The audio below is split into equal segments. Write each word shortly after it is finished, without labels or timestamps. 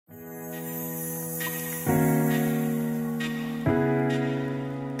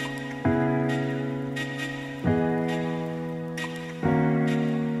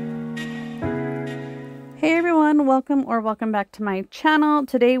and welcome back to my channel.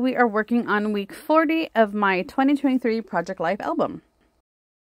 Today we are working on week 40 of my 2023 Project Life album.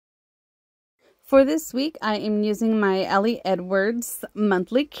 For this week I am using my Ellie Edwards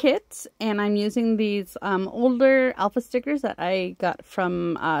monthly kit, and I'm using these older alpha stickers that I got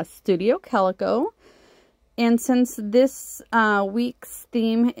from Studio Calico. And since this week's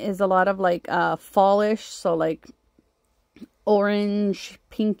theme is a lot of like fallish, so like orange,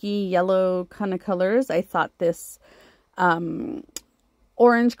 pinky, yellow kind of colors, I thought this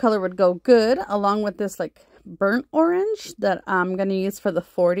orange color would go good along with this like burnt orange that I'm going to use for the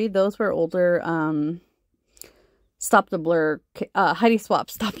 40. Those were older Stop the Blur, Heidi Swap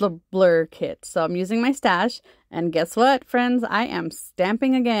Stop the Blur kit. So I'm using my stash, and guess what, friends? I am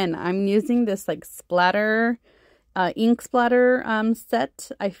stamping again. I'm using this like splatter, ink splatter set.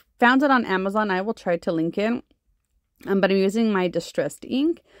 I found it on Amazon. I will try to link it. But I'm using my distressed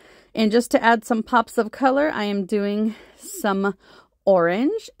ink, and just to add some pops of color, I am doing some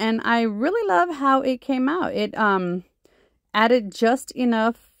orange, and I really love how it came out. It added just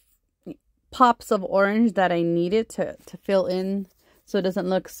enough pops of orange that I needed to fill in, so it doesn't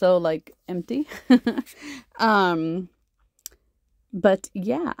look so like empty. But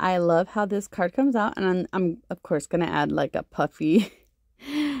yeah, I love how this card comes out, and I'm of course gonna add like a puffy.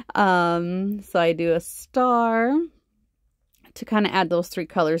 So I do a star to kind of add those three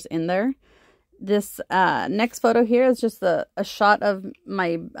colors in there. This next photo here is just a shot of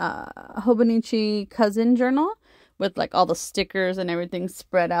my Hobonichi cousin journal with like all the stickers and everything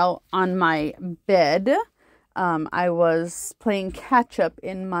spread out on my bed. I was playing catch up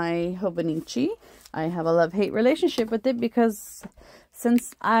in my Hobonichi. I have a love-hate relationship with it because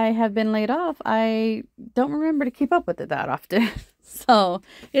since I have been laid off, I don't remember to keep up with it that often. So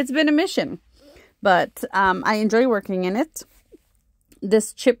it's been a mission, but I enjoy working in it.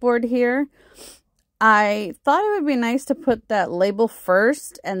 This chipboard here, I thought it would be nice to put that label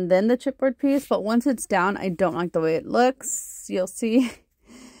first and then the chipboard piece, but once it's down, I don't like the way it looks. You'll see.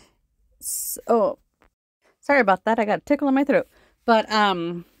 So, sorry about that. I got a tickle in my throat. But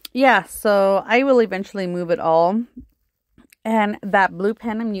yeah, so I will eventually move it all. And that blue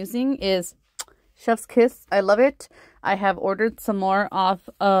pen I'm using is Chef's Kiss. I love it. I have ordered some more off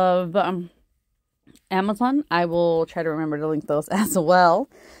of Amazon. I will try to remember to link those as well.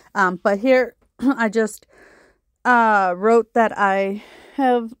 But here I just wrote that I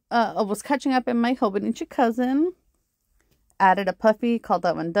was catching up in my Hobonichi cousin. Added a puffy, called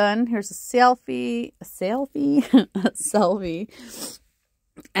that one done. Here's a selfie,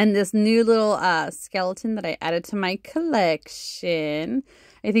 and this new little skeleton that I added to my collection.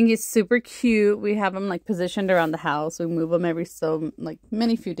 I think he's super cute. We have him like positioned around the house. We move him every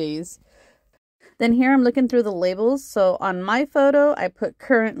many few days. Then here I'm looking through the labels. So on my photo, I put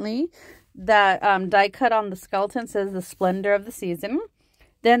currently. That die cut on the skeleton says the splendor of the season.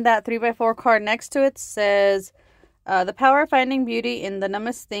 Then that 3x4 card next to it says the power of finding beauty in the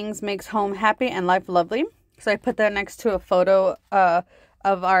numbest things makes home happy and life lovely. So I put that next to a photo of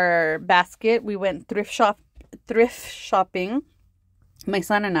our basket. We went thrift shopping, my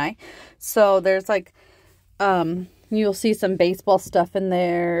son and I. So there's like you'll see some baseball stuff in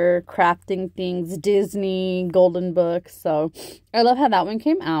there, crafting things, Disney, Golden Book. So I love how that one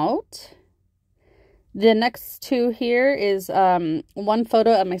came out. The next two here is one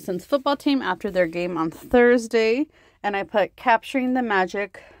photo of my son's football team after their game on Thursday. And I put capturing the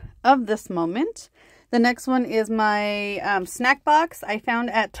magic of this moment. The next one is my snack box I found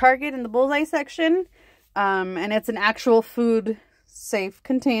at Target in the bullseye section. And it's an actual food safe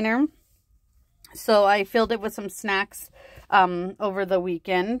container. So I filled it with some snacks over the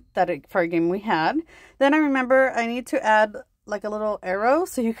weekend for a game we had. Then I remember I need to add like a little arrow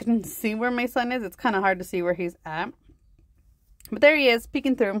so you can see where my son is. It's kind of hard to see where he's at. But there he is,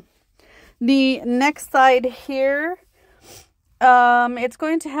 peeking through. The next side here, it's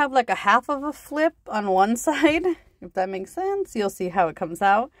going to have like a half of a flip on one side. If that makes sense, you'll see how it comes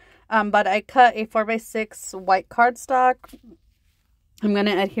out. But I cut a 4x6 white cardstock. I'm going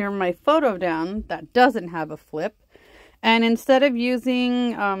to adhere my photo down that doesn't have a flip. And instead of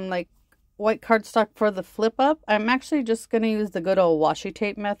using like white cardstock for the flip up, I'm actually just going to use the good old washi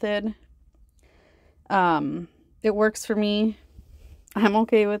tape method. It works for me. I'm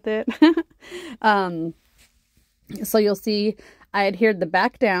okay with it. So you'll see I adhered the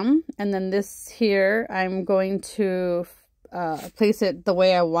back down, and then this here I'm going to place it the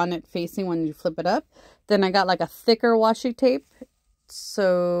way I want it facing when you flip it up. Then I got like a thicker washi tape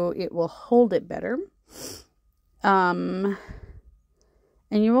so it will hold it better. And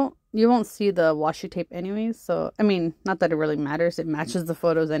you won't see the washi tape anyways, so I mean, not that it really matters, it matches the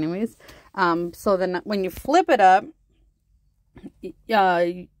photos anyways. So then when you flip it up,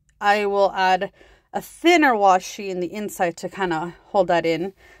 I will add a thinner washi in the inside to kind of hold that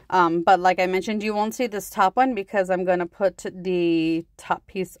in. But like I mentioned, you won't see this top one because I'm going to put the top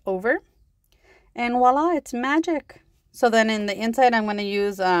piece over. And voila, it's magic. So then in the inside, I'm going to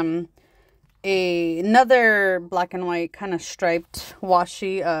use another black and white kind of striped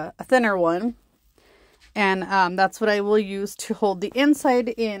washi, a thinner one. And that's what I will use to hold the inside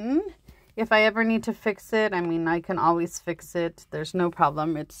in. If I ever need to fix it, I mean, I can always fix it. There's no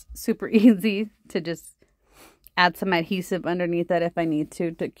problem. It's super easy to just add some adhesive underneath that if I need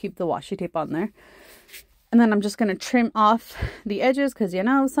to keep the washi tape on there. And then I'm just going to trim off the edges because, you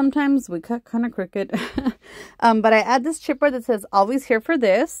know, sometimes we cut kind of crooked. But I add this chipboard that says, always here for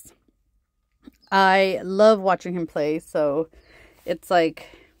this. I love watching him play. So it's like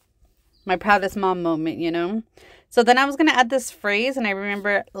my proudest mom moment, you know. So then I was going to add this phrase, and I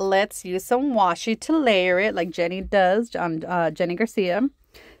remember, let's use some washi to layer it like Jenny does on Jenny Garcia.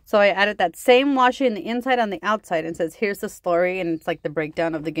 So I added that same washi in the inside on the outside and says, here's the story, and it's like the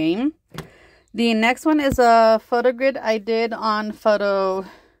breakdown of the game. The next one is a photo grid I did on Photogrid,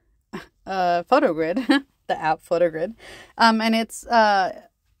 the app Photogrid. And it's a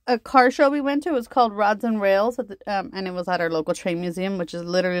car show we went to. It was called Rods and Rails, and it was at our local train museum, which is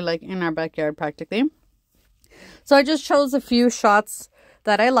literally like in our backyard practically. So I just chose a few shots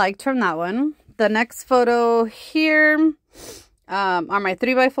that I liked from that one. The next photo here are my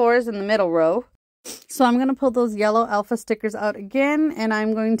 3x4s in the middle row. So I'm going to pull those yellow alpha stickers out again, and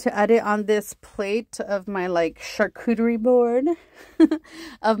I'm going to add it on this plate of my like charcuterie board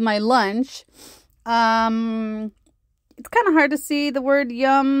of my lunch. It's kind of hard to see the word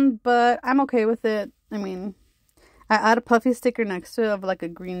yum, but I'm okay with it. I mean, I add a puffy sticker next to it of like a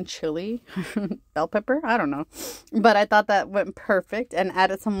green chili, bell pepper, I don't know. But I thought that went perfect, and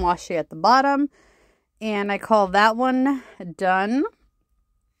added some washi at the bottom. And I call that one done.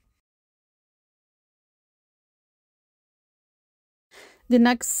 The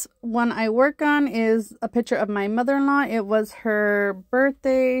next one I work on is a picture of my mother-in-law. It was her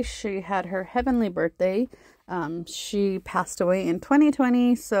birthday. She had her heavenly birthday. She passed away in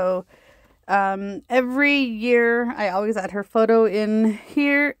 2020, so every year I always add her photo in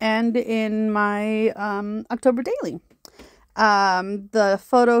here and in my October daily. The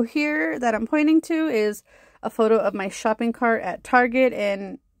photo here that I'm pointing to is a photo of my shopping cart at Target,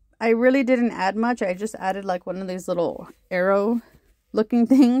 and I really didn't add much. I just added like one of these little arrow looking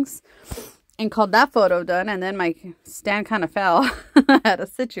things and called that photo done. And then my stand kind of fell. I had to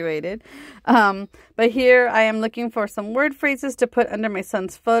situate it. But here I am looking for some word phrases to put under my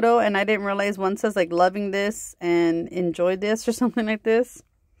son's photo, and I didn't realize one says like loving this and enjoy this or something like this.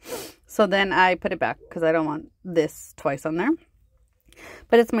 So then I put it back because I don't want this twice on there.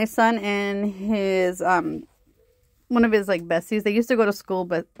 But it's my son and his one of his like besties. They used to go to school,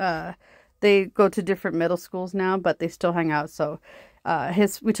 but they go to different middle schools now, but they still hang out. So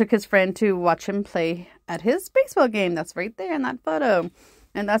we took his friend to watch him play at his baseball game. That's right there in that photo.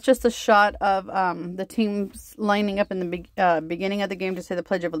 And that's just a shot of the teams lining up in the beginning of the game to say the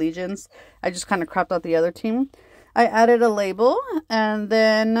Pledge of Allegiance. I just kind of cropped out the other team. I added a label, and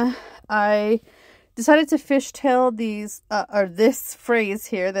then I decided to fishtail these or this phrase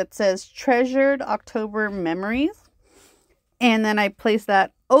here that says treasured October memories. And then I placed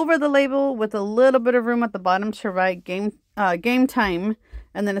that over the label with a little bit of room at the bottom to write game time.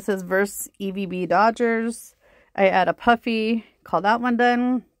 And then it says verse EVB Dodgers. I add a puffy, call that one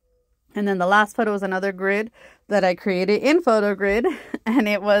done. And then the last photo is another grid that I created in Photogrid. And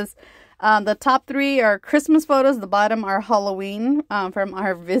it was the top three are Christmas photos. The bottom are Halloween from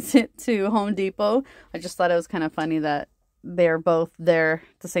our visit to Home Depot. I just thought it was kind of funny that they're both there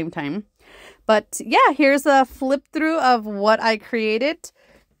at the same time. But yeah, here's a flip through of what I created.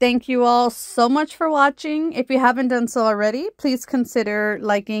 Thank you all so much for watching. If you haven't done so already, please consider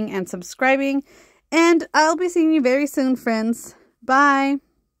liking and subscribing. And I'll be seeing you very soon, friends. Bye.